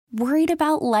Worried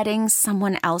about letting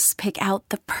someone else pick out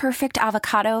the perfect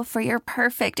avocado for your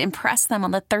perfect impress them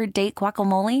on the third date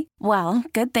guacamole? Well,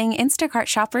 good thing Instacart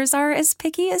shoppers are as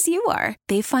picky as you are.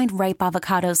 They find ripe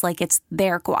avocados like it's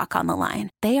their guac on the line.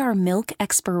 They are milk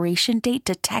expiration date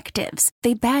detectives.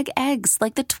 They bag eggs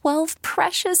like the 12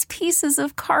 precious pieces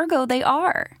of cargo they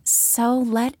are. So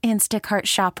let Instacart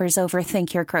shoppers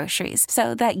overthink your groceries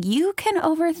so that you can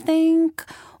overthink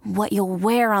what you'll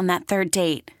wear on that third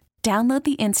date. Download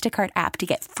the Instacart app to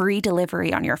get free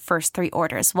delivery on your first 3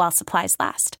 orders while supplies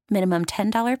last. Minimum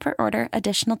 $10 per order.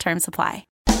 Additional terms apply.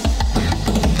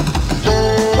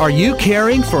 Are you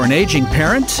caring for an aging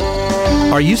parent?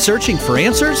 Are you searching for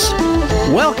answers?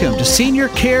 Welcome to Senior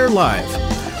Care Live,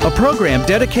 a program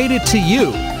dedicated to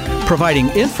you,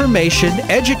 providing information,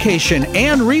 education,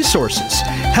 and resources,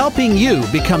 helping you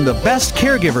become the best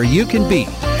caregiver you can be.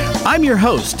 I'm your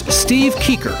host, Steve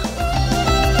Keeker.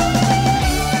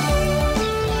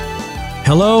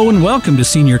 Hello and welcome to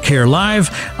Senior Care Live.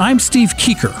 I'm Steve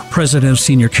Keeker, President of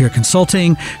Senior Care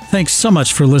Consulting. Thanks so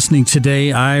much for listening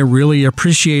today. I really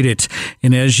appreciate it.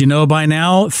 And as you know by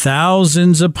now,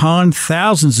 thousands upon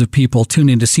thousands of people tune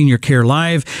into Senior Care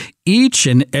Live each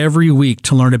and every week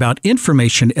to learn about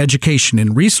information, education,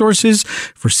 and resources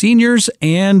for seniors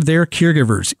and their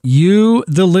caregivers. You,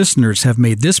 the listeners, have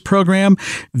made this program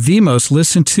the most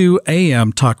listened to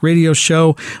AM talk radio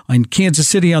show in Kansas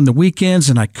City on the weekends,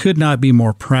 and I could not be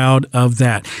more proud of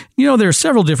that. You know, there are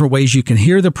several different ways you can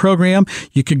hear the program.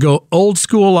 You could go old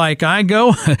school like I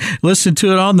go, listen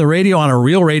to it on the radio, on a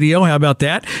real radio. How about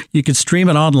that? You could stream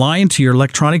it online to your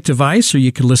electronic device, or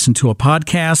you could listen to a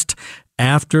podcast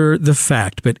after the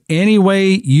fact. But any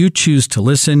way you choose to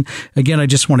listen, again, I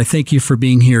just want to thank you for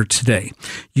being here today.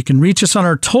 You can reach us on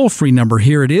our toll-free number.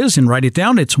 Here it is, and write it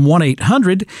down. It's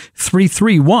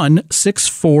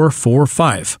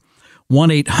 1-800-331-6445.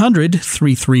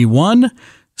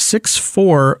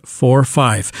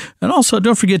 1-800-331-6445. And also,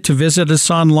 don't forget to visit us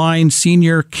online,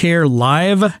 Senior Care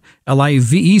Live,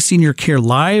 L-I-V-E,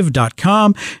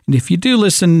 seniorcarelive.com. And if you do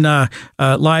listen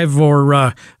live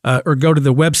or go to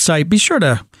the website, be sure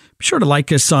to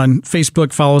like us on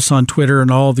Facebook, follow us on Twitter,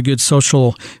 and all the good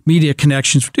social media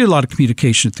connections. We do a lot of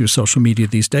communication through social media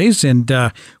these days, and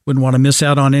wouldn't want to miss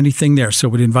out on anything there. So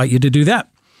we'd invite you to do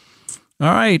that.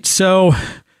 All right, so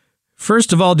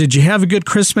first of all, did you have a good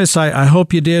Christmas? I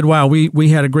hope you did. Wow, we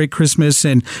had a great Christmas.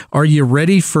 And are you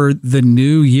ready for the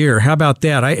new year? How about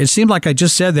that? It seemed like I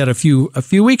just said that a few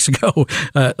weeks ago.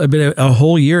 A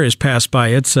whole year has passed by.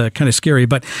 It's kind of scary.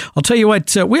 But I'll tell you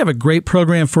what, we have a great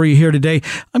program for you here today.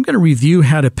 I'm going to review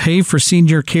how to pay for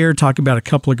senior care, talk about a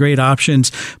couple of great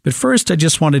options. But first, I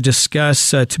just want to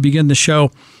discuss, to begin the show,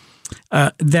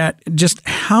 that just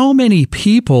how many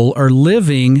people are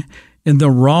living in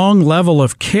the wrong level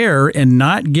of care and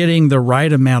not getting the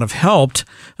right amount of help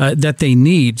that they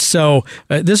need. So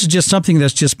this is just something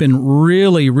that's just been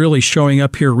really, really showing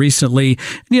up here recently.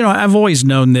 You know, I've always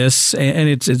known this, and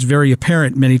it's very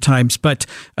apparent many times, but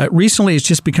recently it's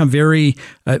just become very,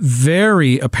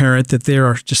 very apparent that there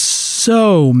are just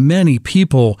so many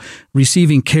people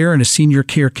receiving care in a senior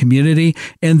care community,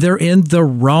 and they're in the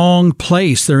wrong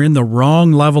place. They're in the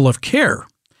wrong level of care.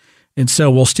 And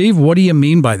so, well, Steve, what do you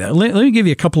mean by that? Let me give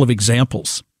you a couple of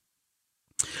examples.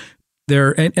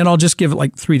 And I'll just give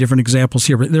like 3 different examples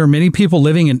here. But there are many people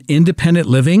living in independent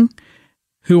living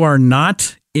who are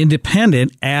not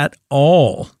independent at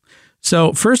all.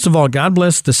 So first of all, God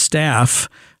bless the staff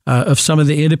of some of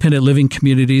the independent living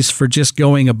communities for just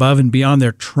going above and beyond.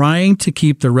 They're trying to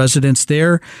keep the residents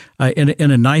there in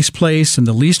a nice place and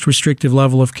the least restrictive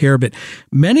level of care. But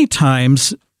many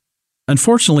times,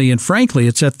 unfortunately and frankly,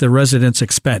 it's at the residents'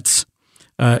 expense,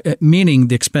 meaning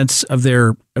the expense of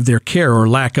their care or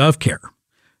lack of care.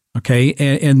 Okay,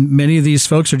 and many of these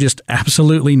folks are just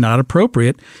absolutely not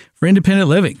appropriate for independent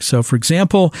living. So, for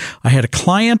example, I had a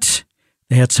client.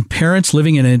 They had some parents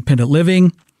living in independent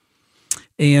living.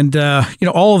 And,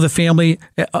 all of the family,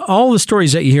 all the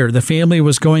stories that you hear, the family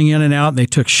was going in and out, and they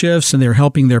took shifts, and they're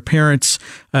helping their parents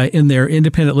in their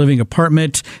independent living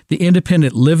apartment. The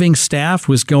independent living staff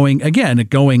was going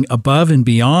above and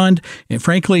beyond, and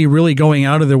frankly, really going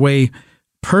out of their way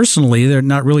personally. They're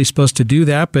not really supposed to do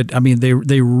that, but I mean,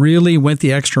 they really went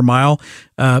the extra mile.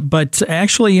 But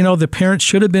actually, the parents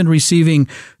should have been receiving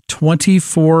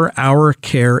 24-hour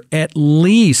care, at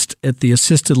least at the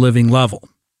assisted living level.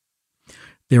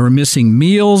 They were missing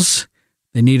meals.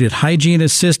 They needed hygiene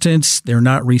assistance. They're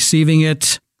not receiving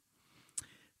it.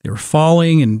 They were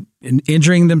falling and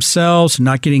injuring themselves,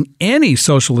 not getting any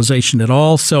socialization at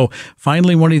all. So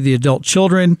finally, one of the adult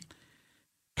children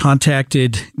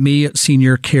contacted me at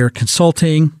Senior Care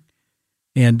Consulting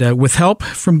And with help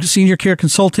from Senior Care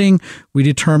Consulting, we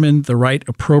determine the right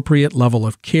appropriate level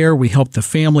of care. We help the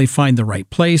family find the right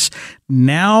place.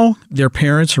 Now their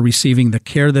parents are receiving the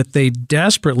care that they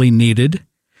desperately needed.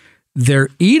 They're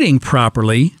eating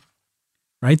properly,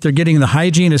 right? They're getting the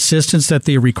hygiene assistance that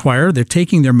they require. They're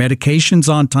taking their medications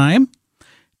on time,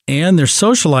 and they're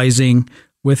socializing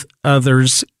with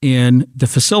others in the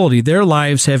facility. Their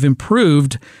lives have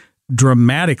improved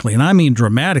dramatically, and I mean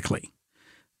dramatically.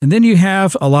 And then you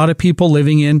have a lot of people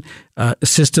living in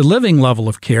assisted living level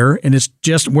of care, and it's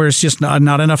just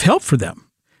not enough help for them.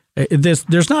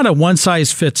 There's not a one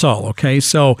size fits all, okay?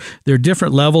 So there are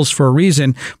different levels for a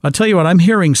reason. I'll tell you what, I'm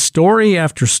hearing story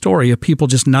after story of people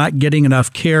just not getting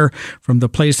enough care from the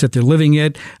place that they're living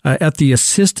at the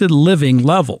assisted living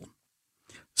level.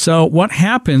 So what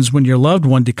happens when your loved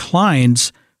one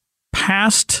declines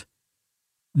past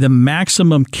the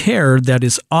maximum care that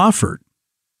is offered?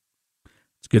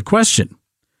 Good question.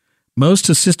 Most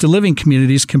assisted living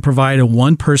communities can provide a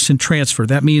one-person transfer.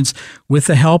 That means with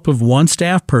the help of one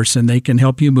staff person, they can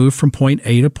help you move from point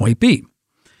A to point B.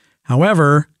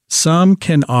 However, some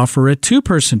can offer a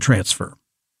two-person transfer.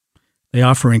 They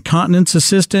offer incontinence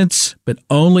assistance, but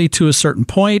only to a certain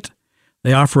point.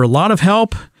 They offer a lot of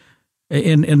help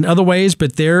in other ways,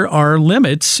 but there are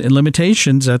limits and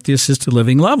limitations at the assisted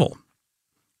living level.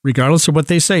 Regardless of what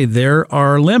they say, there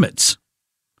are limits.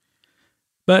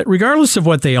 But regardless of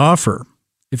what they offer,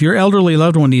 if your elderly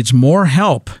loved one needs more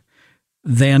help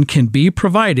than can be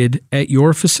provided at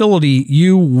your facility,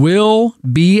 you will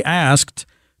be asked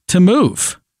to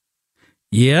move.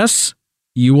 Yes,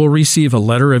 you will receive a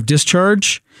letter of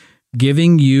discharge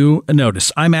giving you a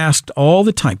notice. I'm asked all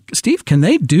the time, Steve, can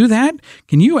they do that?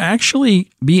 Can you actually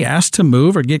be asked to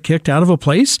move or get kicked out of a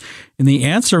place? And the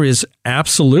answer is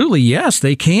absolutely yes,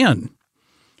 they can.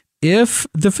 If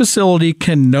the facility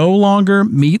can no longer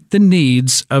meet the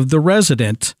needs of the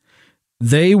resident,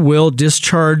 they will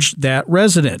discharge that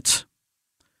resident.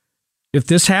 If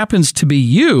this happens to be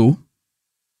you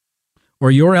or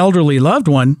your elderly loved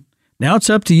one, now it's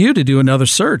up to you to do another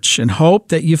search and hope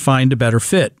that you find a better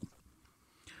fit.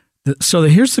 So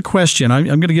here's the question. I'm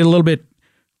going to get a little bit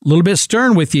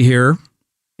stern with you here,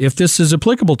 if this is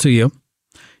applicable to you.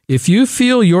 If you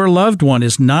feel your loved one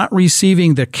is not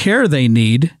receiving the care they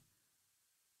need,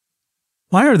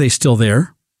 why are they still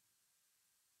there?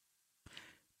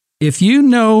 If you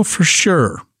know for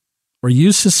sure or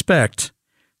you suspect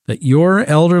that your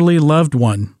elderly loved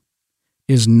one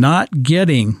is not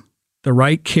getting the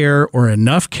right care or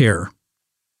enough care,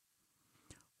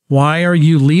 why are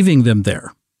you leaving them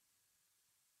there?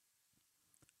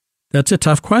 That's a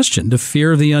tough question. The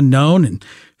fear of the unknown and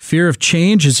fear of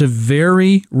change is a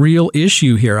very real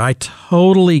issue here. I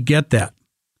totally get that.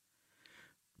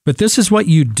 But this is what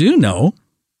you do know.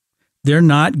 They're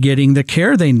not getting the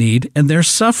care they need, and they're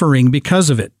suffering because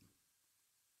of it.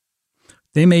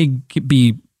 They may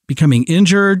be becoming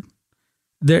injured.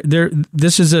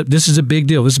 This is a big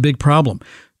deal. This is a big problem.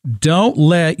 Don't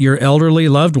let your elderly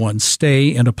loved ones stay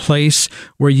in a place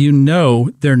where you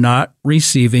know they're not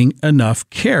receiving enough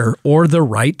care or the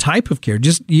right type of care.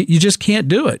 You just can't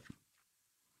do it.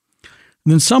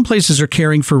 And then some places are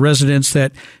caring for residents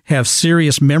that have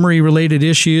serious memory-related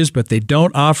issues, but they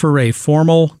don't offer a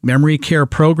formal memory care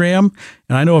program.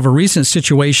 And I know of a recent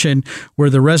situation where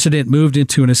the resident moved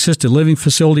into an assisted living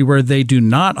facility where they do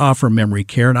not offer memory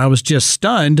care, and I was just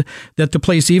stunned that the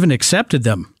place even accepted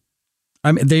them.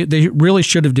 I mean, they really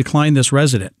should have declined this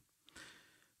resident.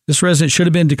 This resident should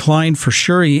have been declined for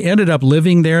sure. He ended up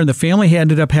living there, and the family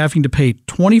ended up having to pay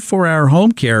 24-hour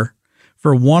home care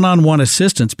for one-on-one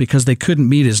assistance because they couldn't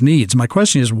meet his needs. My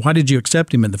question is, why did you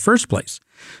accept him in the first place?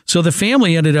 So the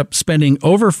family ended up spending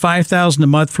over $5,000 a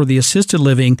month for the assisted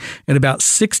living and about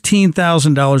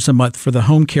 $16,000 a month for the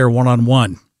home care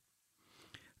one-on-one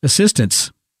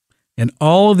assistance. And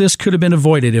all of this could have been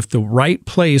avoided if the right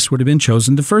place would have been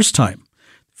chosen the first time.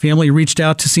 The family reached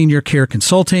out to Senior Care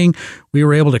Consulting. We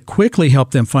were able to quickly help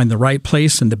them find the right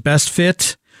place and the best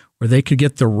fit, where they could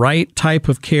get the right type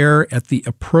of care at the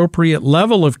appropriate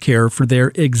level of care for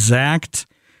their exact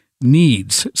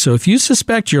needs. So if you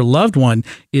suspect your loved one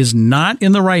is not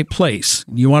in the right place,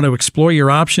 you want to explore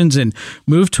your options and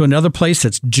move to another place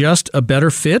that's just a better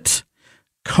fit,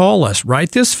 call us.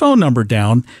 Write this phone number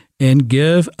down and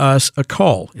give us a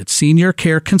call. It's Senior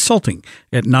Care Consulting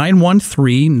at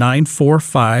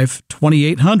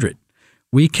 913-945-2800.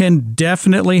 We can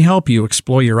definitely help you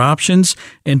explore your options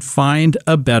and find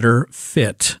a better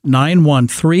fit.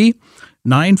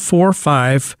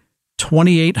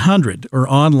 913-945-2800 or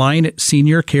online at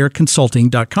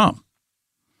seniorcareconsulting.com.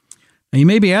 Now, you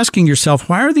may be asking yourself,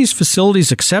 why are these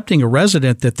facilities accepting a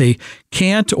resident that they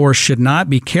can't or should not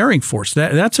be caring for? So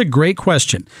that's a great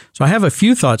question. So I have a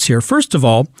few thoughts here. First of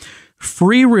all,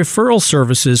 free referral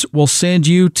services will send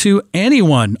you to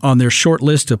anyone on their short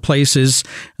list of places,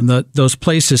 and those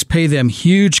places pay them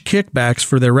huge kickbacks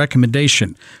for their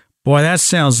recommendation. Boy, that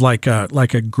sounds like a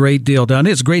great deal done.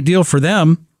 It's a great deal for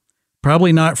them,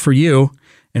 probably not for you.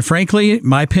 And frankly, in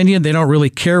my opinion, they don't really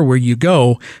care where you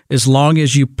go as long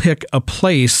as you pick a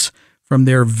place from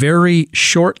their very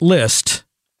short list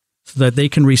so that they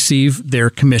can receive their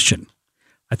commission.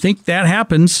 I think that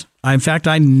happens. In fact,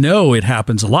 I know it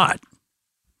happens a lot.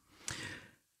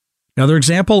 Another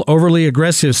example, overly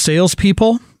aggressive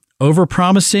salespeople,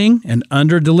 overpromising and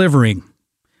under-delivering.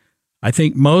 I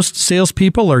think most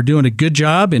salespeople are doing a good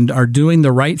job and are doing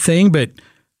the right thing, but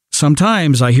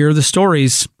sometimes I hear the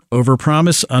stories,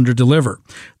 overpromise, underdeliver.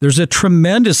 There's a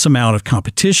tremendous amount of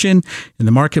competition in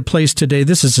the marketplace today.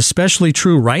 This is especially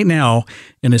true right now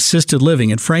in assisted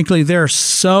living. And frankly, there are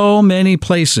so many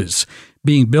places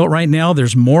being built right now.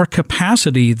 There's more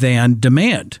capacity than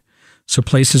demand. So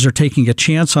places are taking a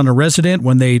chance on a resident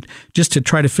when they just to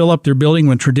try to fill up their building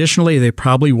when traditionally they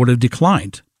probably would have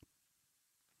declined.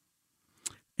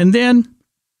 And then,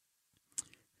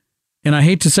 and I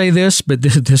hate to say this, but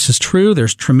this is true,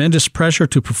 there's tremendous pressure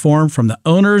to perform from the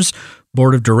owners,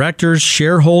 board of directors,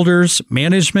 shareholders,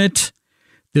 management.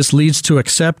 This leads to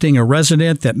accepting a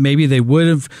resident that maybe they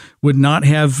would not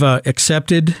have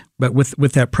accepted, but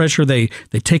with that pressure, they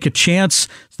take a chance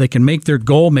so they can make their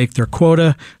goal, make their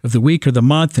quota of the week or the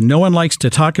month. And no one likes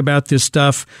to talk about this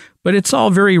stuff, but it's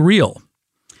all very real.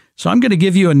 So I'm going to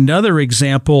give you another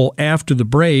example after the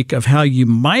break of how you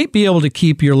might be able to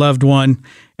keep your loved one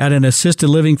at an assisted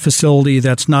living facility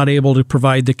that's not able to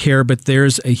provide the care, but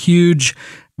there's a huge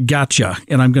gotcha.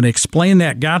 And I'm going to explain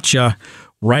that gotcha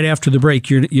right after the break.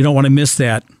 You don't want to miss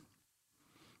that.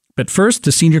 But first,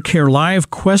 the Senior Care Live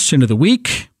question of the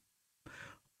week.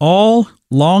 All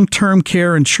long-term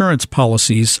care insurance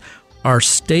policies are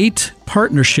state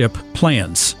partnership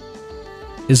plans.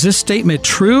 Is this statement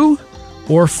true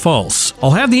or false? I'll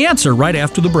have the answer right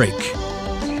after the break.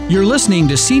 You're listening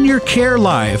to Senior Care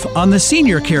Live on the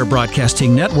Senior Care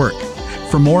Broadcasting Network.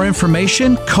 For more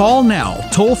information, call now,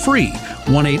 toll free,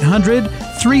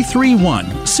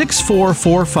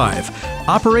 1-800-331-6445.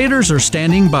 Operators are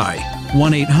standing by,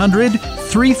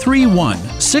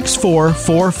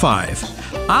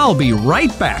 1-800-331-6445. I'll be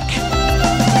right back.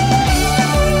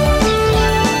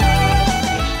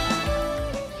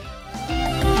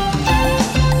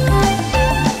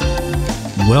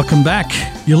 Welcome back.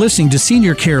 You're listening to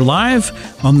Senior Care Live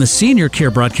on the Senior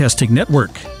Care Broadcasting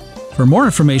Network. For more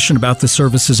information about the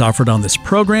services offered on this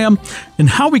program and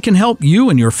how we can help you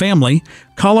and your family,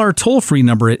 call our toll-free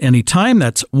number at any time.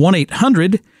 That's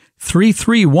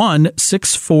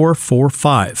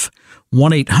 1-800-331-6445.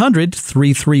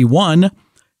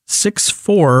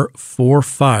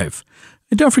 1-800-331-6445.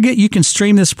 And don't forget, you can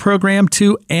stream this program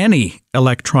to any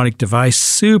electronic device.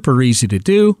 Super easy to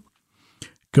do.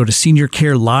 Go to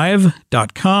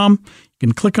seniorcarelive.com. You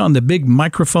can click on the big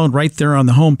microphone right there on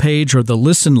the home page or the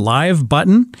Listen Live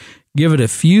button. Give it a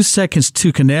few seconds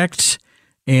to connect,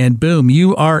 and boom,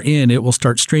 you are in. It will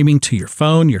start streaming to your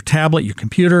phone, your tablet, your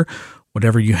computer,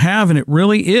 whatever you have, and it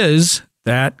really is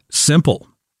that simple.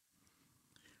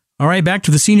 All right, back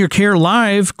to the Senior Care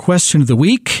Live question of the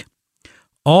week.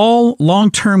 All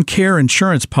long-term care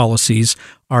insurance policies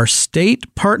are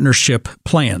state partnership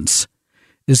plans.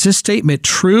 Is this statement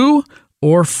true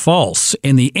or false?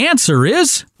 And the answer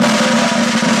is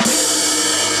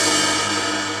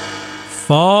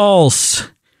false.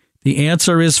 The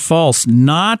answer is false.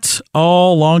 Not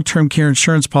all long-term care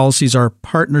insurance policies are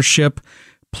partnership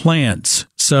plans.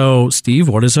 So, Steve,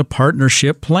 what is a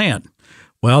partnership plan?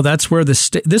 Well, that's where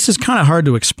this is kind of hard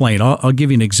to explain. I'll give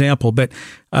you an example, but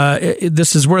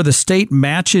this is where the state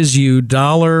matches you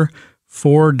dollar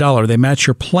for dollar. They match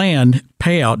your plan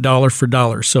payout dollar for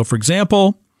dollar. So, for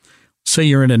example, say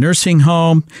you're in a nursing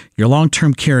home, your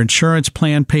long-term care insurance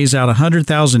plan pays out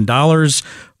 $100,000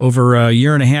 over a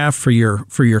year and a half for your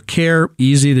care.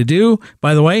 Easy to do,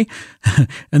 by the way.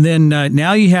 And then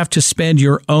now you have to spend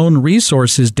your own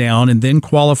resources down and then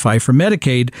qualify for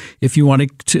Medicaid if you want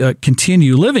to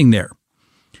continue living there.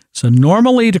 So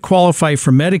normally to qualify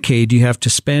for Medicaid, you have to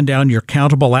spend down your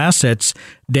countable assets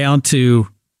down to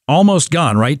almost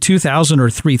gone, right? $2,000 or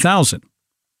 $3,000.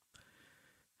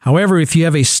 However, if you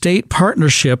have a state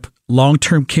partnership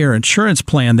long-term care insurance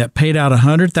plan that paid out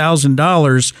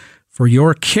 $100,000 for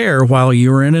your care while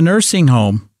you were in a nursing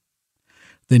home,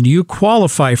 then you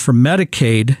qualify for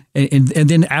Medicaid. And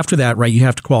then after that, right, you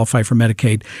have to qualify for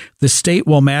Medicaid. The state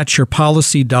will match your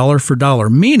policy dollar for dollar,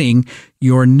 meaning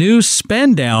your new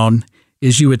spend down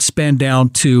is you would spend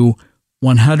down to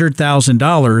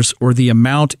 $100,000 or the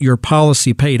amount your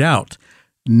policy paid out,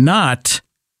 not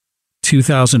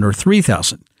 $2,000 or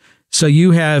 $3,000. So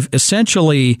you have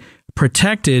essentially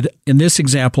protected, in this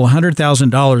example,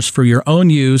 $100,000 for your own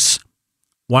use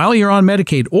while you're on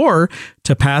Medicaid or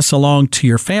to pass along to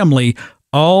your family,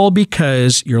 all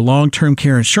because your long-term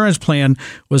care insurance plan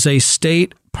was a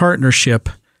state partnership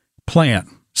plan.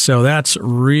 So that's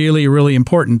really, really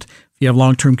important if you have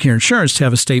long-term care insurance to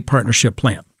have a state partnership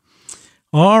plan.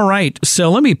 All right.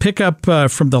 So let me pick up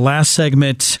from the last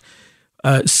segment.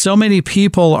 So many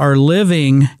people are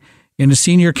living in a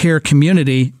senior care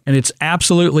community, and it's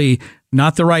absolutely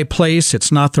not the right place.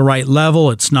 It's not the right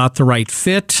level. It's not the right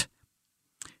fit.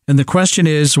 And the question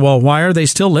is, well, why are they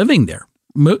still living there?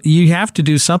 You have to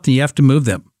do something. You have to move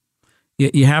them.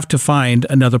 You have to find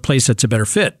another place that's a better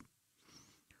fit.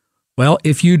 Well,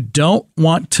 if you don't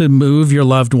want to move your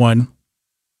loved one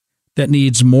that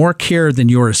needs more care than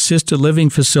your assisted living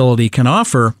facility can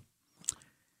offer,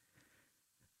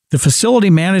 the facility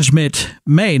management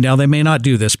may, now they may not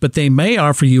do this, but they may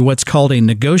offer you what's called a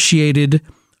negotiated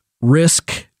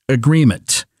risk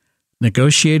agreement.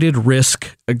 Negotiated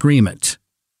risk agreement.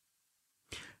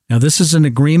 Now, this is an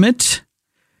agreement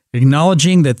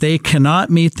acknowledging that they cannot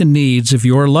meet the needs of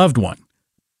your loved one,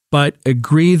 but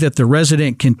agree that the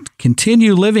resident can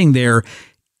continue living there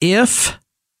if,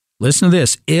 listen to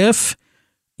this, if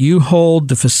you hold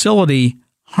the facility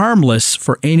harmless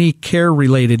for any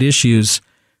care-related issues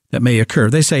that may occur.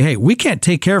 They say, hey, we can't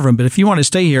take care of them, but if you want to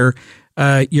stay here,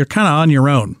 you're kind of on your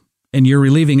own, and you're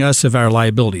relieving us of our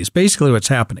liabilities. Basically what's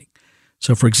happening.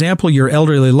 So, for example, your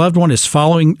elderly loved one is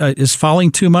falling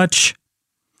too much.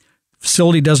 The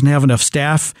facility doesn't have enough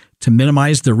staff to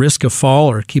minimize the risk of fall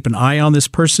or keep an eye on this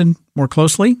person more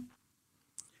closely.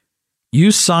 You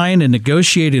sign a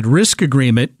negotiated risk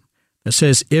agreement that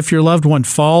says if your loved one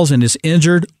falls and is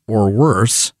injured or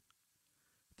worse,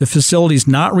 the facility is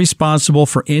not responsible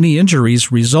for any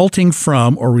injuries resulting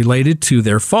from or related to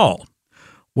their fall.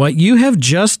 What you have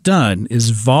just done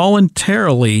is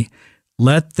voluntarily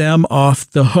let them off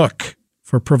the hook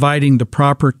for providing the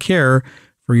proper care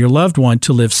for your loved one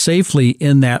to live safely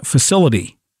in that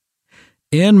facility.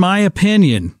 In my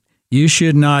opinion, you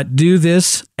should not do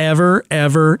this ever,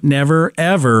 ever, never,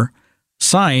 ever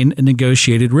sign a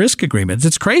negotiated risk agreement.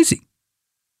 It's crazy.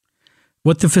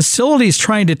 What the facility is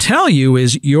trying to tell you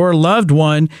is your loved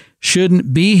one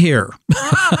shouldn't be here.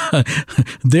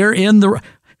 They're in the...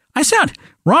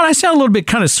 Ron, I sound a little bit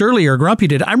kind of surly or grumpy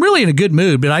today. I'm really in a good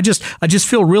mood, but I just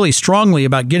feel really strongly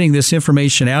about getting this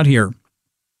information out here.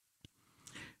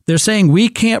 They're saying we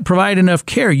can't provide enough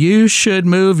care. You should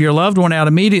move your loved one out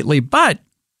immediately. But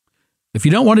if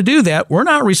you don't want to do that, we're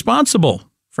not responsible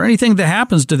for anything that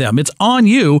happens to them. It's on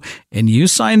you, and you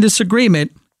signed this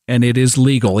agreement, and it is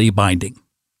legally binding.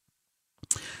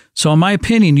 So in my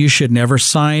opinion, you should never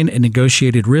sign a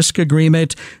negotiated risk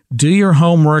agreement. Do your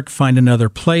homework, find another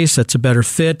place that's a better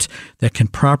fit that can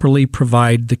properly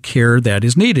provide the care that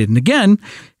is needed. And again,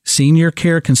 Senior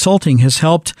Care Consulting has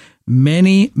helped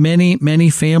many, many, many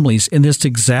families in this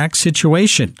exact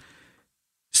situation.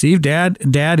 Steve,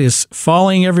 Dad is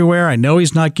falling everywhere. I know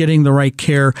he's not getting the right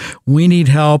care. We need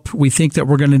help. We think that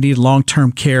we're going to need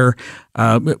long-term care.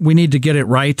 We need to get it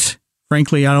right.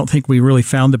 Frankly, I don't think we really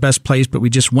found the best place, but we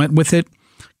just went with it.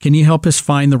 Can you help us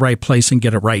find the right place and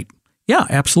get it right? Yeah,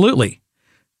 absolutely.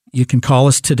 You can call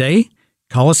us today.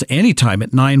 Call us anytime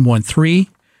at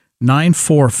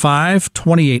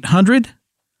 913-945-2800,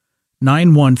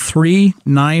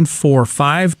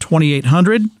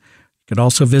 913-945-2800. You could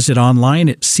also visit online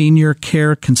at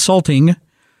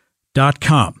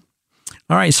seniorcareconsulting.com.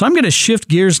 All right, so I'm going to shift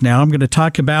gears now. I'm going to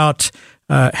talk about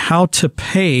how to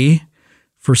pay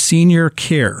for senior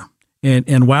care.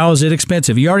 And wow, is it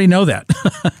expensive? You already know that,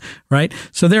 right?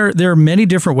 So there are many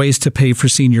different ways to pay for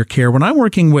senior care. When I'm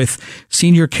working with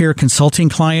senior care consulting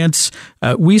clients,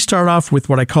 we start off with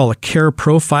what I call a care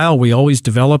profile. We always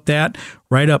develop that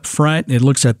right up front. It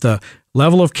looks at the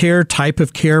level of care, type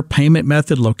of care, payment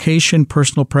method, location,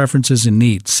 personal preferences, and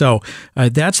needs. So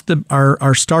that's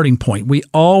our starting point. We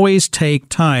always take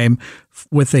time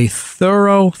with a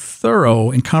thorough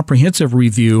and comprehensive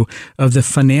review of the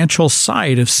financial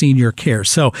side of senior care.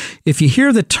 So if you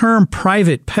hear the term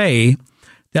private pay,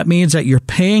 that means that you're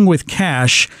paying with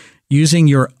cash using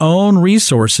your own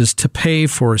resources to pay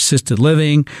for assisted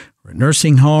living or a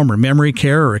nursing home or memory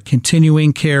care or a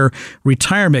continuing care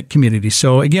retirement community.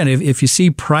 So again, if you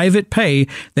see private pay,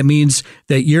 that means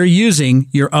that you're using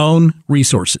your own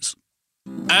resources.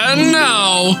 And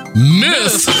now,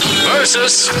 myth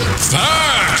versus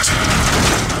fact.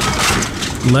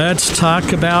 Let's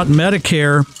talk about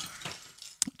Medicare.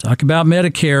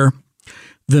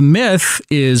 The myth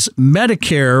is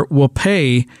Medicare will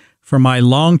pay for my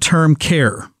long-term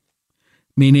care.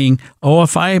 Meaning,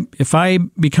 if I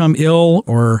become ill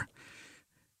or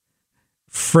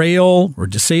frail or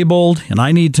disabled and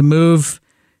I need to move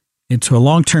into a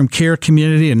long-term care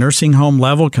community, a nursing home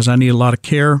level because I need a lot of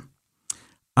care,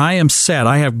 I am set.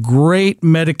 I have great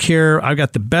Medicare. I've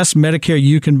got the best Medicare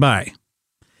you can buy.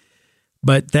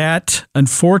 But that,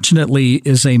 unfortunately,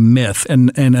 is a myth.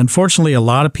 And unfortunately, a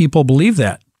lot of people believe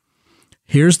that.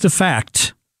 Here's the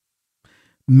fact.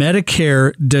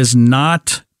 Medicare does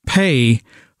not pay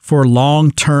for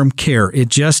long-term care. It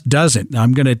just doesn't. Now,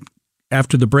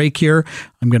 after the break here,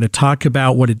 I'm going to talk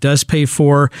about what it does pay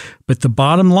for. But the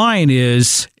bottom line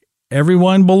is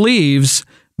everyone believes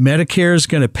Medicare is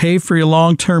going to pay for your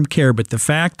long-term care. But the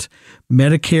fact,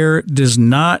 Medicare does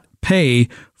not pay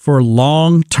for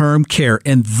long-term care.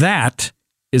 And that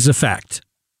is a fact.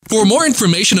 For more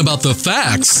information about the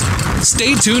facts,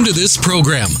 stay tuned to this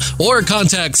program or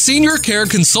contact Senior Care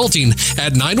Consulting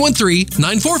at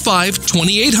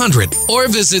 913-945-2800 or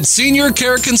visit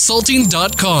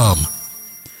seniorcareconsulting.com.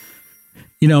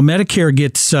 You know, Medicare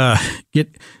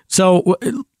so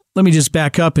let me just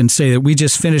back up and say that we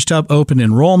just finished up open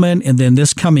enrollment, and then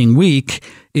this coming week,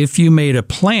 if you made a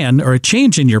plan or a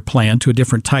change in your plan to a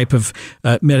different type of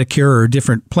Medicare or a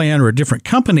different plan or a different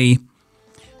company,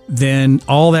 then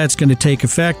all that's going to take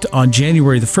effect on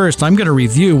January the 1st. I'm going to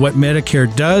review what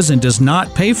Medicare does and does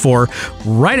not pay for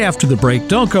right after the break.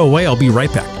 Don't go away. I'll be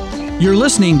right back. You're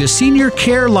listening to Senior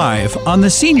Care Live on the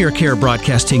Senior Care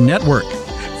Broadcasting Network.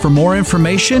 For more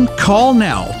information, call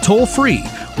now, toll free,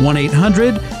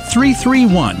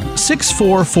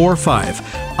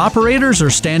 1-800-331-6445. Operators are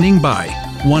standing by,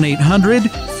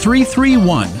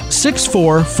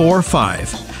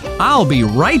 1-800-331-6445. I'll be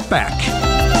right back.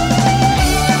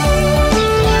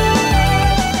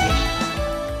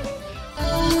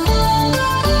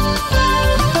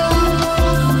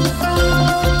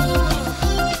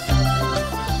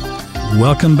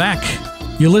 Welcome back.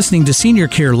 You're listening to Senior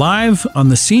Care Live on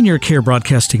the Senior Care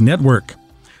Broadcasting Network.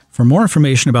 For more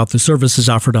information about the services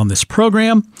offered on this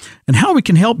program and how we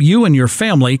can help you and your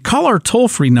family, call our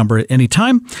toll-free number at any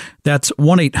time. That's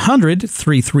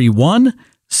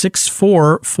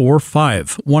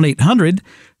 1-800-331-6445.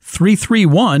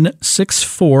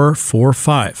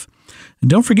 1-800-331-6445. And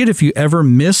don't forget, if you ever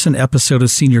miss an episode of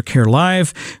Senior Care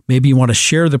Live, maybe you want to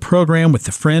share the program with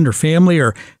a friend or family,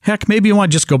 or heck, maybe you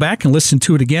want to just go back and listen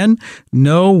to it again.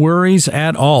 No worries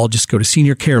at all. Just go to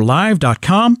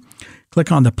seniorcarelive.com. Click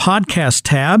on the podcast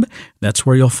tab. That's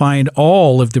where you'll find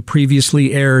all of the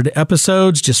previously aired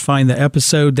episodes. Just find the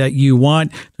episode that you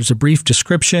want. There's a brief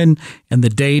description and the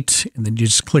date, and then you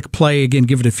just click play. Again,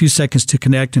 give it a few seconds to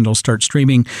connect, and it'll start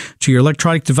streaming to your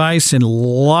electronic device. And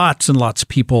lots of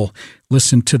people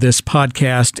listen to this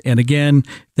podcast. And again,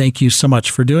 thank you so much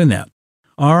for doing that.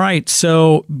 All right,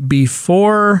 so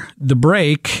before the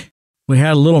break, we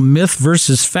had a little myth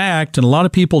versus fact, and a lot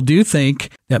of people do think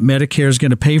that Medicare is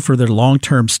going to pay for their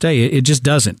long-term stay. It just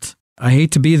doesn't. I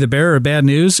hate to be the bearer of bad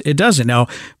news. It doesn't. Now,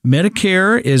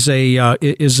 Medicare it's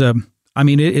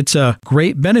a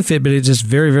great benefit, but it's just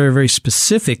very, very, very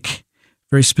specific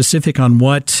on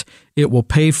what it will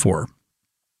pay for.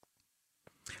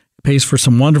 It pays for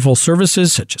some wonderful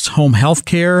services such as home health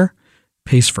care,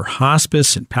 pays for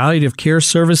hospice and palliative care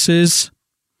services.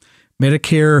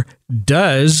 Medicare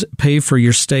does pay for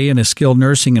your stay in a skilled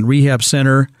nursing and rehab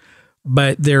center,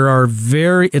 but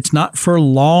it's not for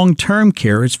long-term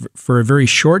care. It's for a very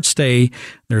short stay.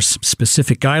 There's some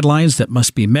specific guidelines that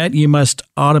must be met. You must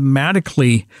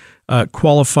automatically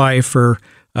qualify for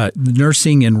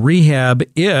nursing and rehab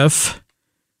if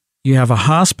you have a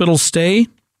hospital stay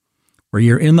where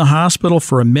you're in the hospital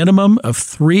for a minimum of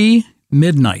 3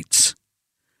 midnights.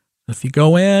 If you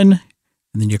go in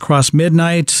and then you cross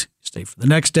midnight, stay for the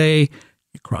next day,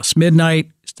 you cross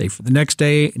midnight, stay for the next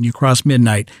day, and you cross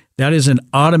midnight. That is an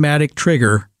automatic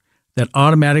trigger that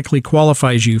automatically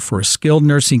qualifies you for a skilled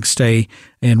nursing stay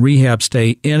and rehab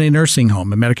stay in a nursing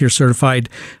home, a Medicare-certified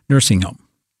nursing home,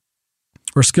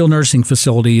 or skilled nursing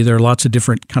facility. There are lots of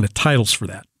different kind of titles for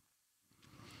that.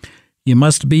 You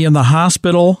must be in the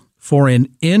hospital for an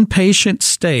inpatient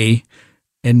stay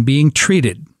and being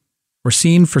treated or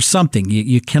seen for something.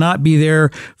 You cannot be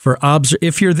there for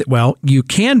you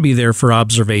can be there for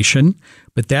observation,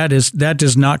 but that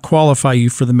does not qualify you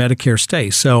for the Medicare stay.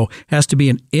 So it has to be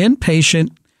an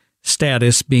inpatient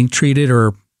status, being treated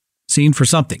or seen for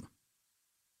something.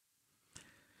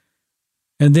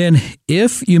 And then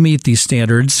if you meet these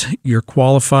standards, you're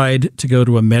qualified to go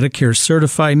to a Medicare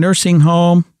certified nursing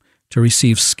home to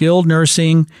receive skilled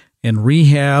nursing and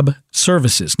rehab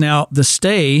services. Now, the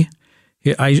stay,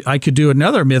 I could do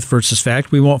another myth versus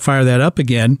fact. We won't fire that up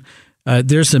again.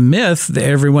 There's a myth that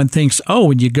everyone thinks, oh,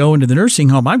 when you go into the nursing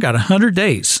home, I've got 100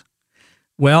 days.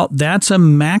 Well, that's a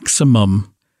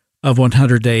maximum of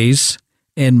 100 days,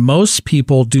 and most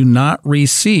people do not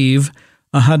receive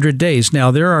 100 days. Now,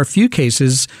 there are a few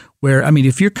cases where,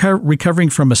 if you're recovering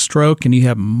from a stroke and you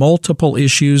have multiple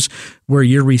issues where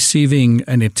you're receiving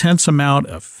an intense amount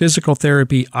of physical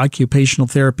therapy, occupational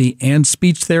therapy, and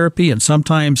speech therapy, and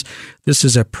sometimes this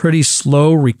is a pretty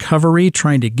slow recovery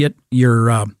trying to get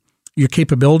your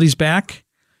capabilities back,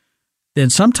 then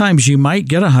sometimes you might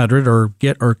get 100 or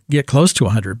get close to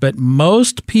 100. But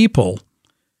most people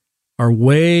are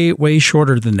way, way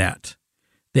shorter than that.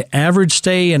 The average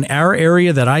stay in our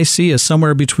area that I see is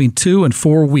somewhere between 2 and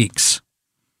 4 weeks.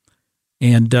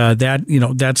 And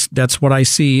that's what I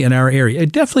see in our area.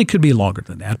 It definitely could be longer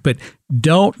than that, but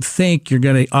don't think you're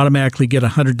going to automatically get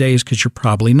 100 days because you're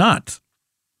probably not.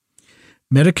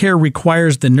 Medicare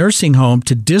requires the nursing home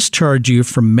to discharge you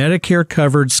from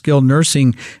Medicare-covered skilled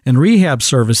nursing and rehab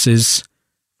services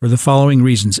for the following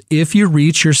reasons. If you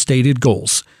reach your stated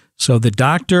goals. So the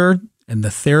doctor and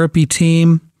the therapy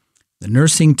team, the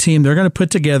nursing team, they're going to put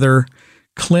together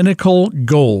clinical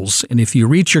goals. And if you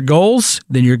reach your goals,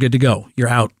 then you're good to go. You're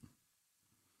out.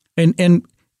 And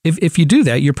if you do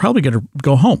that, you're probably going to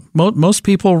go home. Most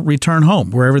people return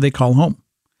home, wherever they call home.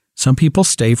 Some people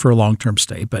stay for a long-term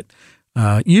stay, but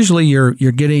usually you're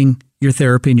getting your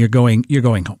therapy and you're going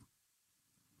home.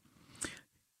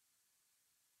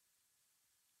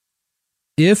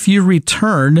 If you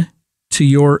return to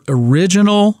your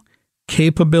original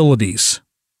capabilities,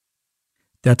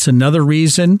 that's another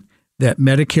reason that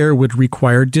Medicare would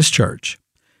require discharge.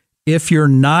 If you're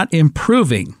not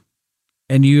improving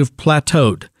and you've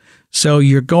plateaued, so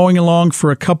you're going along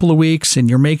for a couple of weeks and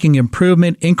you're making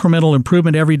incremental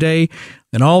improvement every day,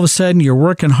 then all of a sudden you're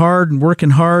working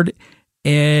hard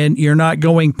and you're not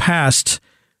going past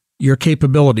your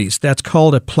capabilities. That's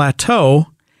called a plateau.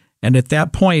 And at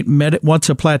that point, once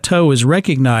a plateau is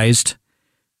recognized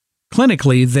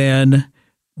clinically, then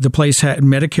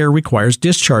Medicare requires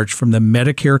discharge from the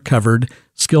Medicare-covered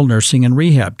skilled nursing and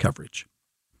rehab coverage,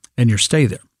 and your stay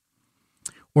there.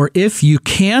 Or if you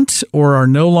can't or are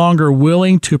no longer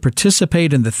willing to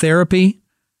participate in the therapy,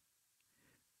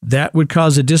 that would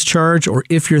cause a discharge. Or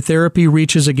if your therapy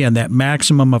reaches, again, that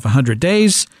maximum of 100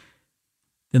 days,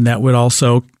 then that would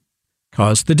also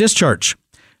cause the discharge.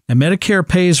 Now, Medicare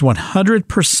pays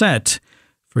 100%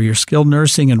 for your skilled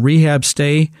nursing and rehab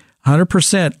stay,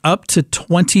 100% up to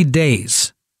 20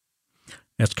 days.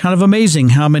 That's kind of amazing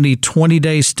how many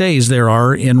 20-day stays there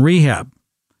are in rehab.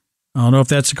 I don't know if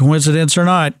that's a coincidence or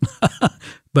not,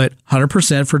 but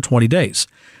 100% for 20 days.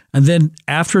 And then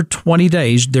after 20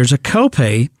 days, there's a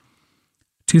copay.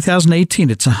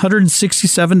 2018, it's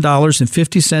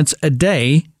 $167.50 a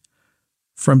day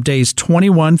from days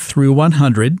 21 through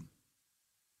 100.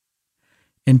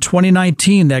 In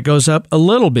 2019, that goes up a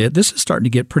little bit. This is starting to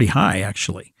get pretty high,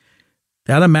 actually.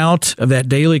 That amount of that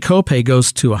daily copay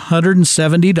goes to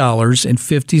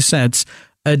 $170.50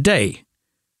 a day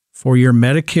for your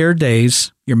Medicare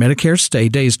days, your Medicare stay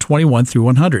days 21 through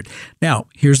 100. Now,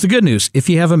 here's the good news. If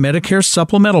you have a Medicare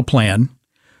supplemental plan,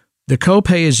 the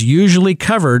copay is usually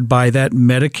covered by that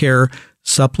Medicare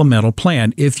supplemental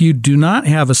plan. If you do not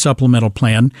have a supplemental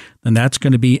plan, then that's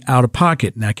going to be out of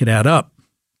pocket, and that could add up.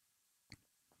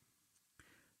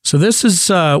 So this is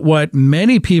what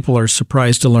many people are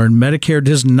surprised to learn. Medicare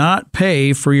does not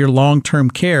pay for your long-term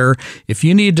care. If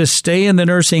you need to stay in the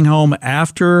nursing home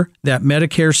after that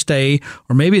Medicare stay,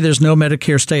 or maybe there's no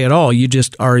Medicare stay at all, you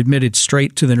just are admitted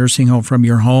straight to the nursing home from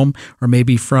your home or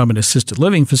maybe from an assisted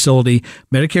living facility,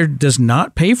 Medicare does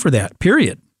not pay for that,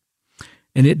 period.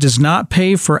 And it does not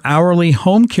pay for hourly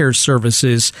home care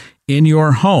services in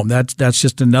your home. That's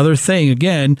just another thing.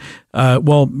 Again,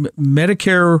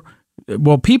 Medicare...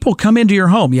 Well, people come into your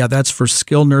home. Yeah, that's for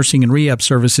skilled nursing and rehab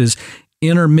services,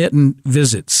 intermittent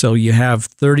visits. So you have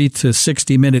 30 to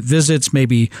 60-minute visits,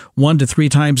 maybe 1 to 3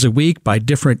 times a week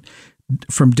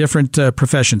from different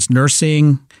professions,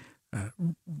 nursing,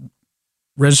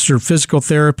 registered physical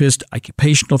therapist,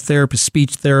 occupational therapist,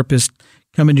 speech therapist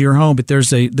come into your home. But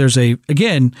there's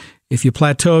again, if you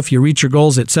plateau, if you reach your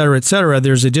goals, et cetera,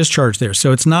 there's a discharge there.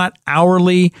 So it's not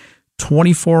hourly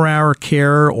 24-hour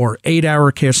care or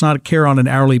 8-hour care. It's not a care on an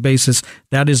hourly basis.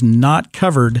 That is not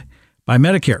covered by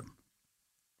Medicare.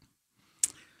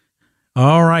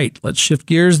 All right, let's shift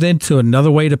gears then to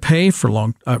another way to pay for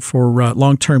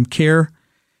long-term care.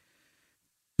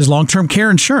 Is long-term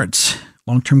care insurance.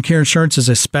 Long-term care insurance is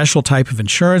a special type of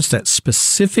insurance that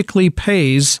specifically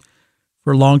pays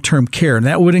for long-term care, and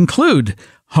that would include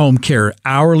home care,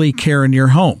 hourly care in your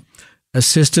home,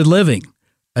 assisted living,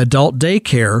 adult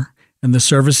daycare, and the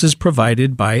services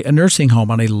provided by a nursing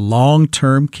home on a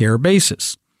long-term care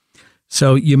basis.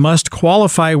 So you must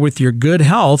qualify with your good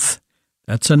health.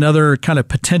 That's another kind of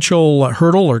potential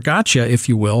hurdle or gotcha, if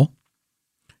you will.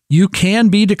 You can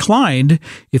be declined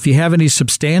if you have any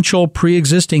substantial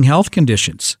pre-existing health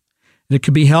conditions. It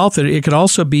could be health. It could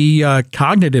also be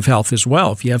cognitive health as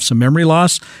well. If you have some memory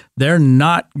loss, they're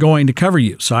not going to cover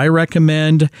you. So I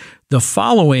recommend the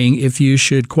following if you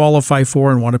should qualify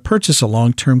for and want to purchase a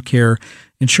long-term care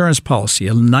insurance policy.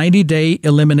 A 90-day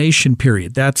elimination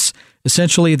period. That's the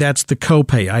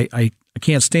copay. I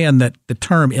can't stand the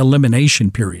term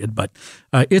elimination period, but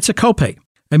it's a copay.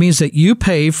 That means that you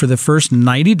pay for the first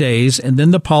 90 days, and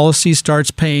then the policy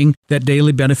starts paying that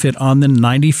daily benefit on the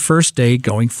 91st day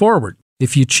going forward.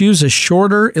 If you choose a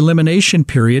shorter elimination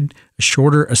period,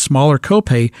 a smaller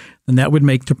copay, then that would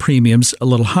make the premiums a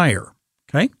little higher.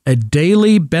 Okay? A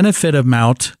daily benefit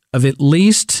amount of at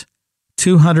least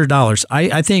 $200.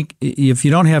 I think if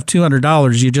you don't have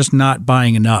 $200, you're just not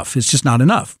buying enough. It's just not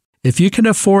enough. If you can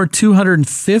afford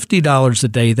 $250 a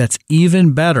day, that's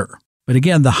even better. But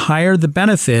again, the higher the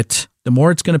benefit, the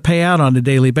more it's going to pay out on a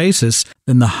daily basis,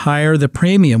 then the higher the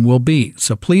premium will be.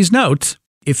 So please note,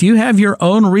 if you have your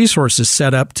own resources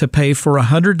set up to pay for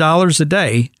 $100 a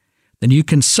day, then you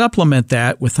can supplement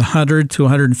that with $100 to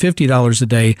 $150 a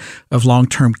day of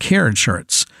long-term care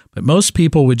insurance. But most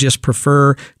people would just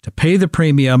prefer to pay the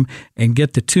premium and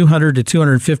get the $200 to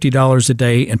 $250 a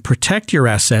day and protect your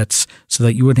assets so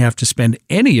that you wouldn't have to spend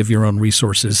any of your own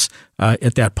resources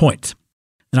at that point.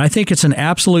 And I think it's an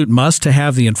absolute must to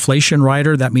have the inflation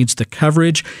rider. That means the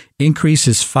coverage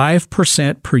increases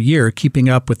 5% per year, keeping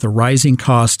up with the rising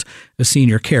cost of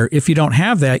senior care. If you don't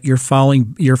have that, you're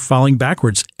falling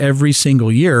backwards every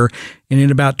single year. And in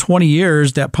about 20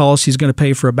 years, that policy is going to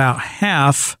pay for about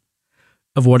half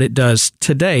of what it does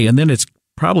today. And then it's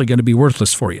probably going to be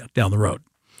worthless for you down the road.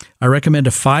 I recommend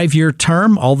a 5-year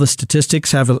term. All the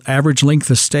statistics have an average length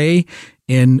of stay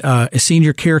in a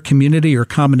senior care community or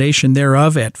combination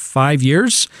thereof at 5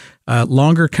 years.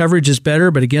 Longer coverage is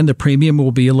better, but again, the premium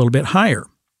will be a little bit higher.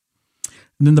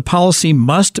 And then the policy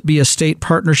must be a state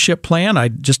partnership plan. I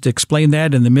just explained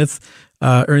that in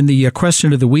the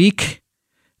question of the week.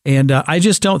 And I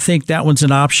just don't think that one's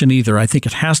an option either. I think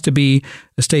it has to be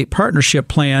a state partnership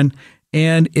plan.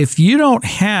 And if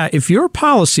your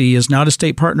policy is not a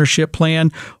state partnership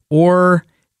plan, or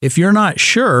if you're not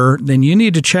sure, then you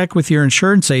need to check with your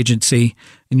insurance agency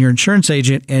and your insurance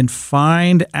agent and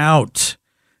find out.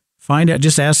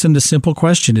 Just ask them the simple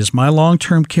question: is my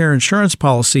long-term care insurance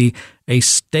policy a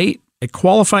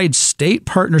qualified state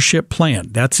partnership plan?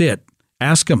 That's it.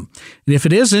 Ask them. And if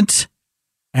it isn't,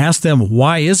 ask them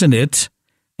why isn't it,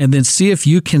 and then see if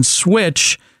you can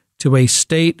switch to a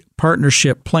state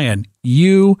partnership plan.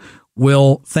 You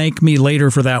will thank me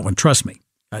later for that one. Trust me.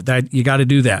 That you got to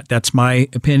do that. That's my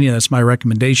opinion. That's my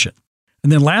recommendation.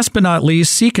 And then last but not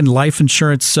least, seek a life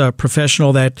insurance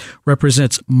professional that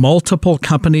represents multiple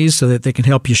companies so that they can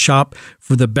help you shop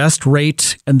for the best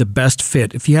rate and the best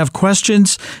fit. If you have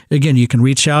questions, again, you can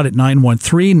reach out at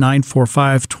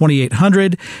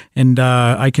 913-945-2800, and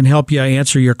I can help you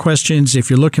answer your questions.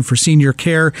 If you're looking for senior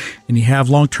care and you have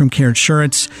long-term care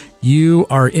insurance, you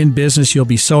are in business. You'll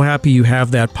be so happy you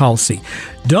have that policy.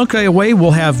 Don't go away.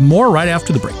 We'll have more right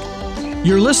after the break.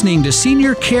 You're listening to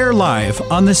Senior Care Live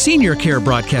on the Senior Care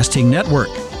Broadcasting Network.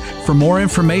 For more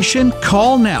information,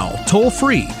 call now, toll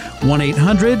free,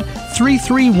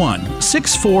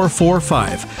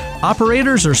 1-800-331-6445.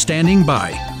 Operators are standing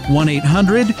by,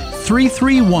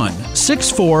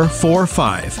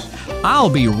 1-800-331-6445. I'll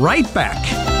be right back.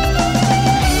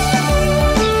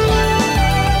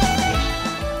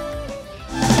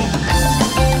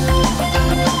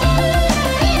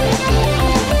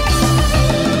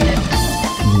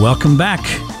 Welcome back.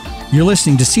 You're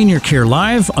listening to Senior Care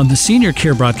Live on the Senior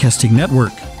Care Broadcasting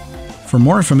Network. For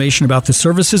more information about the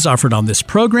services offered on this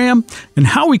program and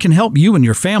how we can help you and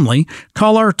your family,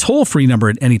 call our toll-free number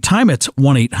at any time. It's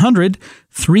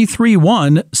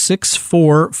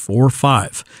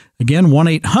 1-800-331-6445. Again,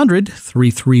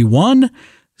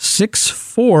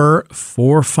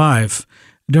 1-800-331-6445.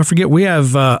 Don't forget, we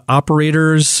have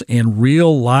operators and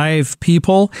real live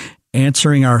people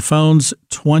answering our phones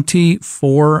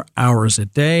 24 hours a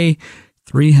day,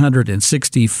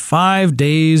 365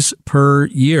 days per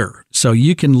year. So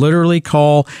you can literally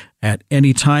call at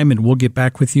any time and we'll get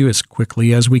back with you as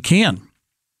quickly as we can.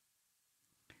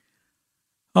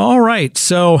 All right,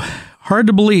 so hard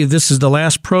to believe this is the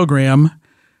last program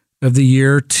of the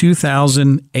year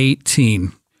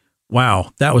 2018.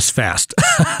 Wow, that was fast.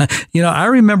 I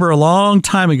remember a long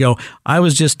time ago, I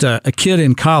was just a kid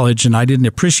in college and I didn't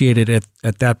appreciate it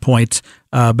at that point.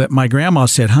 But my grandma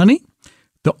said, honey,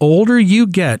 the older you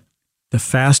get, the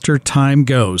faster time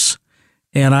goes.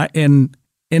 And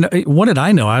what did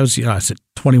I know? I was a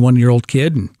 21-year-old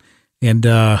kid and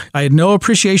I had no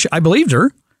appreciation. I believed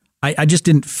her. I just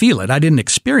didn't feel it. I didn't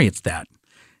experience that.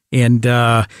 And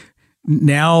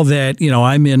now that,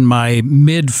 I'm in my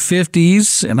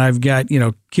mid-50s and I've got,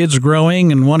 kids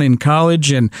growing and one in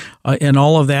college and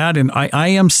all of that, and I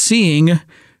am seeing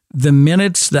the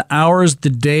minutes, the hours, the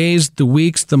days, the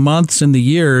weeks, the months, and the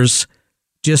years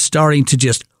just starting to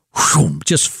just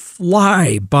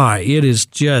fly by. It is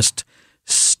just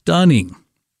stunning.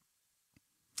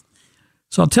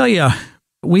 So I'll tell you,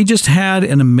 we just had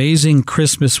an amazing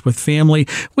Christmas with family.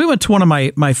 We went to one of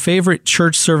my favorite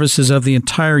church services of the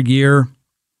entire year.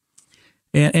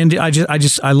 And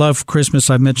I love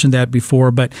Christmas. I've mentioned that before,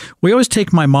 but we always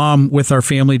take my mom with our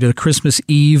family to the Christmas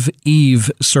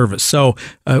Eve service. So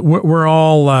we're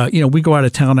all, we go out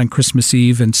of town on Christmas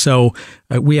Eve. And so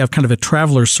we have kind of a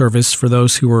traveler service for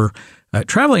those who are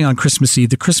traveling on Christmas Eve,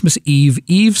 the Christmas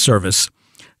Eve service.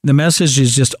 The message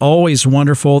is just always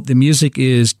wonderful. The music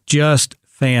is just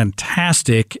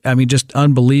fantastic. I mean, just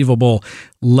unbelievable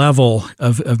level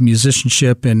of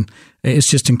musicianship, and it's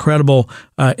just incredible.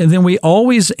 And then we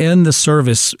always end the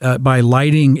service by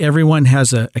lighting. Everyone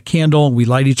has a candle. We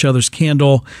light each other's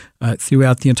candle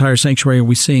throughout the entire sanctuary, and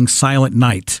we sing Silent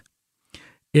Night.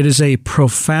 It is a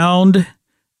profound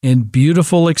and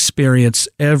beautiful experience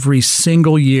every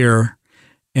single year,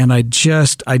 and I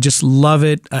just love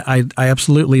it. I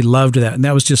absolutely loved that, and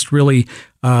that was just really.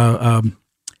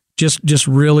 Just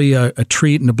really a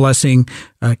treat and a blessing,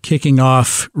 kicking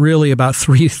off really about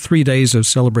three days of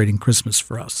celebrating Christmas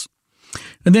for us.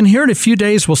 And then here in a few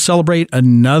days, we'll celebrate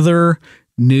another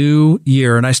new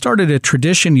year. And I started a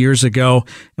tradition years ago,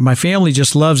 and my family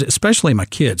just loves it, especially my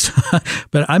kids.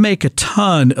 But I make a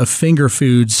ton of finger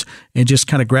foods and just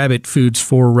kind of grab it foods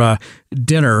for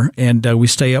dinner. And we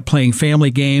stay up playing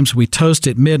family games. We toast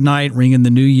at midnight, ring in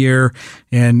the new year.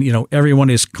 And,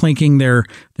 everyone is clinking their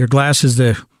glasses.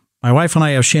 My wife and I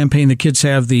have champagne. The kids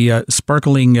have the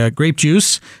sparkling grape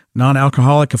juice,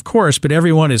 non-alcoholic, of course, but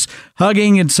everyone is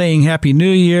hugging and saying Happy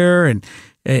New Year. And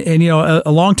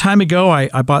a long time ago,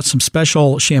 I bought some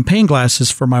special champagne glasses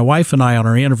for my wife and I on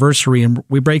our anniversary, and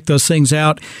we break those things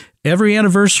out every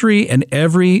anniversary and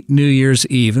every New Year's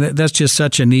Eve. And that's just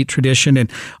such a neat tradition.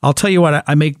 And I'll tell you what,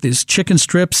 I make these chicken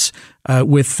strips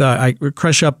I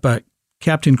crush up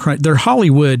Captain Crunch. They're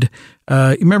Hollywood.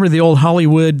 Remember the old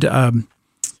Hollywood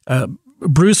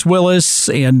Bruce Willis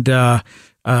and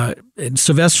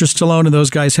Sylvester Stallone and those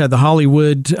guys had the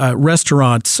Hollywood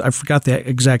restaurants. I forgot the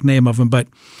exact name of them, but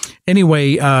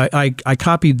anyway, I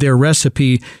copied their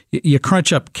recipe. You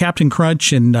crunch up Captain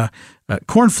Crunch and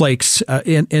cornflakes,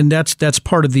 and that's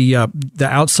part of the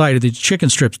outside of the chicken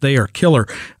strips. They are killer.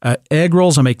 Egg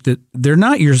rolls, I make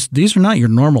these are not your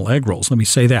normal egg rolls. Let me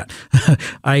say that.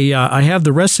 I have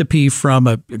the recipe from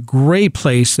a great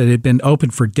place that had been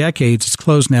open for decades. It's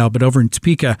closed now, but over in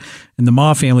Topeka, in the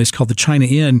Ma family, it's called the China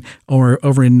Inn, or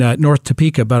over in North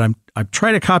Topeka. But I've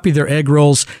tried to copy their egg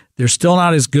rolls. They're still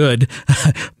not as good,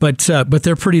 but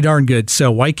they're pretty darn good.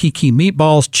 So Waikiki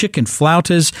meatballs, chicken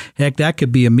flautas, heck, that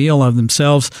could be a meal of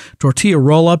themselves. Tortilla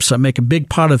roll-ups. I make a big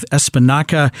pot of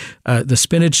espinaca, the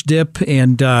spinach dip,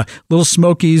 and little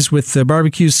smokies with the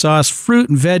barbecue sauce, fruit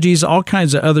and veggies, all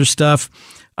kinds of other stuff.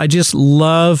 I just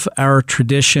love our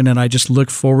tradition, and I just look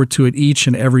forward to it each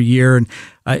and every year. And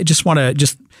I just want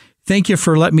to thank you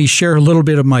for letting me share a little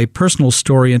bit of my personal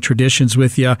story and traditions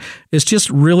with you. It's just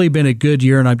really been a good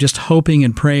year, and I'm just hoping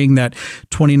and praying that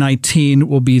 2019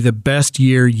 will be the best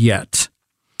year yet.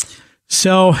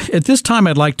 So at this time,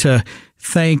 I'd like to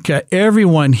thank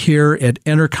everyone here at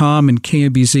Entercom and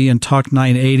KMBZ and Talk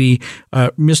 980.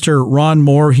 Mr. Ron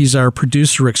Moore, he's our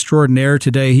producer extraordinaire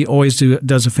today. He always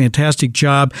does a fantastic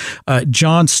job.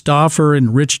 John Stauffer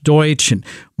and Rich Deutsch and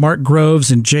Mark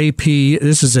Groves and JP.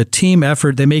 This is a team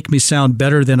effort. They make me sound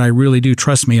better than I really do.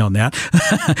 Trust me on that.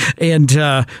 And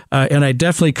I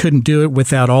definitely couldn't do it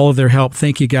without all of their help.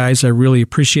 Thank you, guys. I really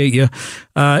appreciate you.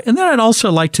 And then I'd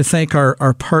also like to thank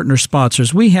our partner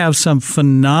sponsors. We have some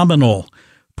phenomenal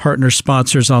partner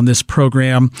sponsors on this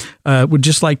program. Would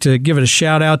just like to give it a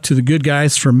shout out to the good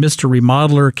guys from Mr.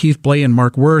 Remodeler, Keith Blay and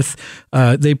Mark Worth.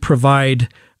 They provide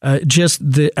just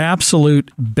the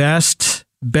absolute best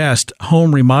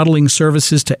home remodeling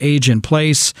services to age in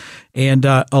place. And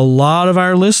a lot of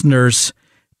our listeners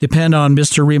depend on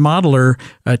Mr. Remodeler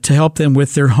to help them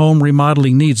with their home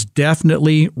remodeling needs.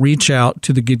 Definitely reach out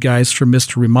to the good guys from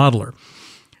Mr. Remodeler.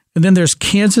 And then there's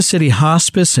Kansas City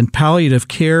Hospice and Palliative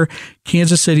Care,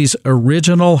 Kansas City's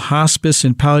original hospice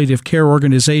and palliative care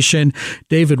organization.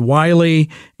 David Wiley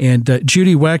and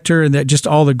Judy Wechter, and that just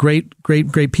all the great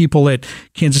people at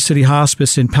Kansas City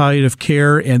Hospice and Palliative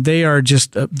Care. And they are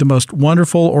just the most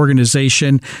wonderful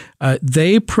organization.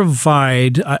 They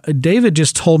provide, David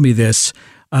just told me this,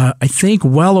 I think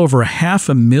well over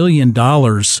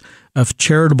 $500,000 of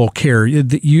charitable care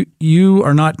that you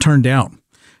are not turned down.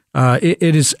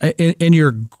 It is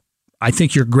in I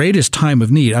think your greatest time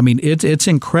of need. I mean, it's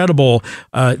incredible.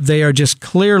 They are just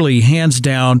clearly, hands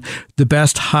down, the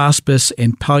best hospice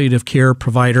and palliative care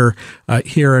provider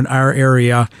here in our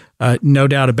area. No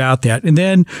doubt about that. And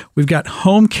then we've got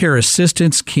Home Care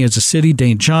Assistance, Kansas City,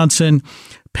 Dane Johnson,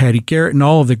 Patty Garrett, and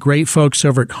all of the great folks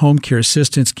over at Home Care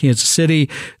Assistance, Kansas City.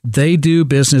 They do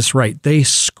business right. They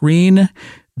screen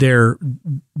their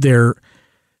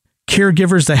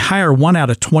caregivers. They hire 1 out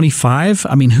of 25.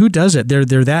 I mean, who does it? They're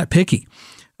that picky.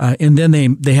 And then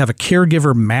they have a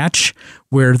caregiver match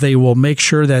where they will make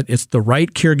sure that it's the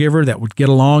right caregiver that would get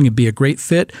along and be a great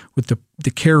fit with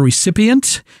the care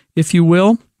recipient, if you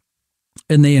will.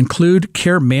 And they include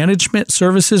care management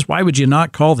services. Why would you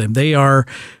not call them? They are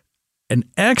an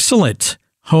excellent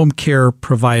home care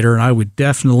provider, and I would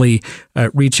definitely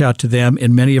reach out to them.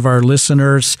 And many of our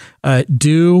listeners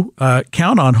do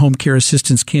count on Home Care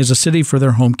Assistance Kansas City for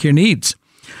their home care needs.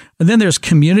 And then there's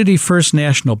Community First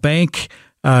National Bank.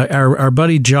 Our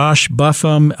buddy Josh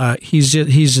Buffum, he's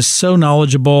just so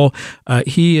knowledgeable.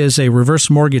 He is a reverse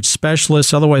mortgage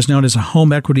specialist, otherwise known as a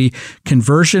home equity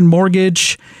conversion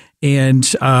mortgage, and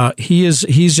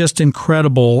he's just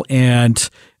incredible. And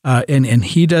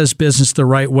he does business the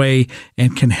right way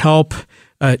and can help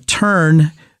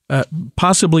turn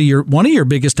possibly one of your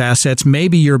biggest assets,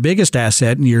 maybe your biggest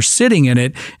asset, and you're sitting in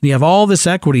it, and you have all this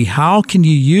equity. How can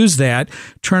you use that,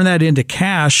 turn that into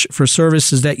cash for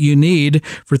services that you need,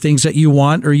 for things that you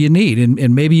want or you need?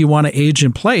 And maybe you want to age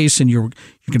in place, and you're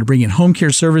going to bring in home care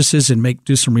services and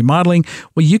do some remodeling.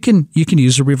 Well, you can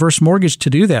use a reverse mortgage to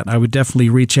do that. I would definitely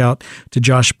reach out to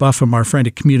Josh Buffum, our friend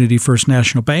at Community First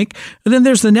National Bank. And then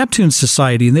there's the Neptune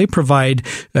Society, and they provide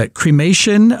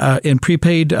cremation and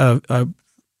prepaid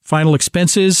final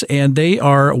expenses, and they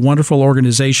are a wonderful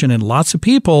organization, and lots of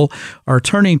people are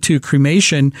turning to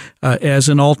cremation as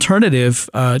an alternative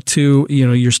to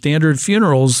your standard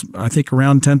funerals. I think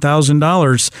around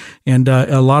 $10,000, and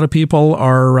a lot of people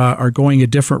are going a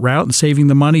different route and saving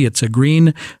the money. It's a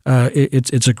green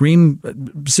it's a green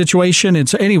situation, and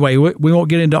so anyway, we won't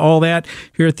get into all that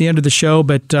here at the end of the show,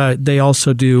 but they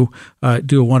also do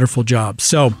a wonderful job.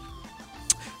 So,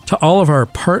 to all of our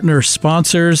partner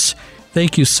sponsors,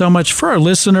 thank you so much. For our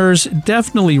listeners,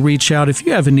 definitely reach out. If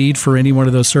you have a need for any one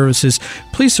of those services,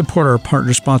 please support our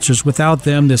partner sponsors. Without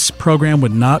them, this program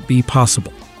would not be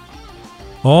possible.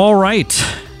 All right.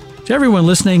 To everyone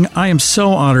listening, I am so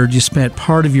honored you spent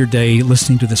part of your day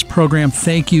listening to this program.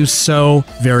 Thank you so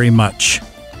very much.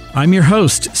 I'm your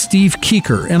host, Steve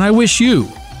Keeker, and I wish you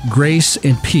grace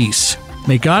and peace.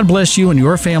 May God bless you and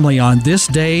your family on this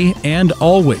day and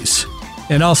always.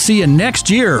 And I'll see you next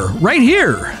year, right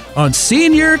here on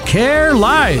Senior Care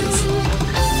Live.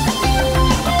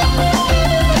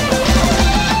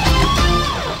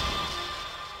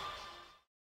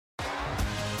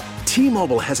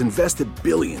 T-Mobile has invested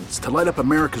billions to light up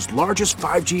America's largest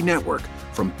 5G network,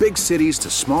 from big cities to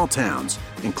small towns,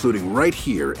 including right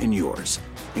here in yours.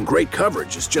 And great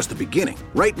coverage is just the beginning.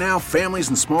 Right now, families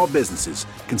and small businesses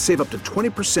can save up to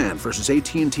 20% versus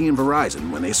AT&T and Verizon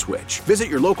when they switch. Visit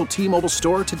your local T-Mobile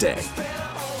store today.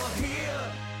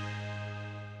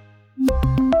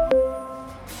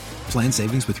 Plan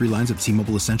savings with 3 lines of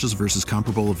T-Mobile Essentials versus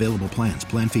comparable available plans.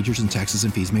 Plan features and taxes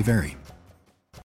and fees may vary.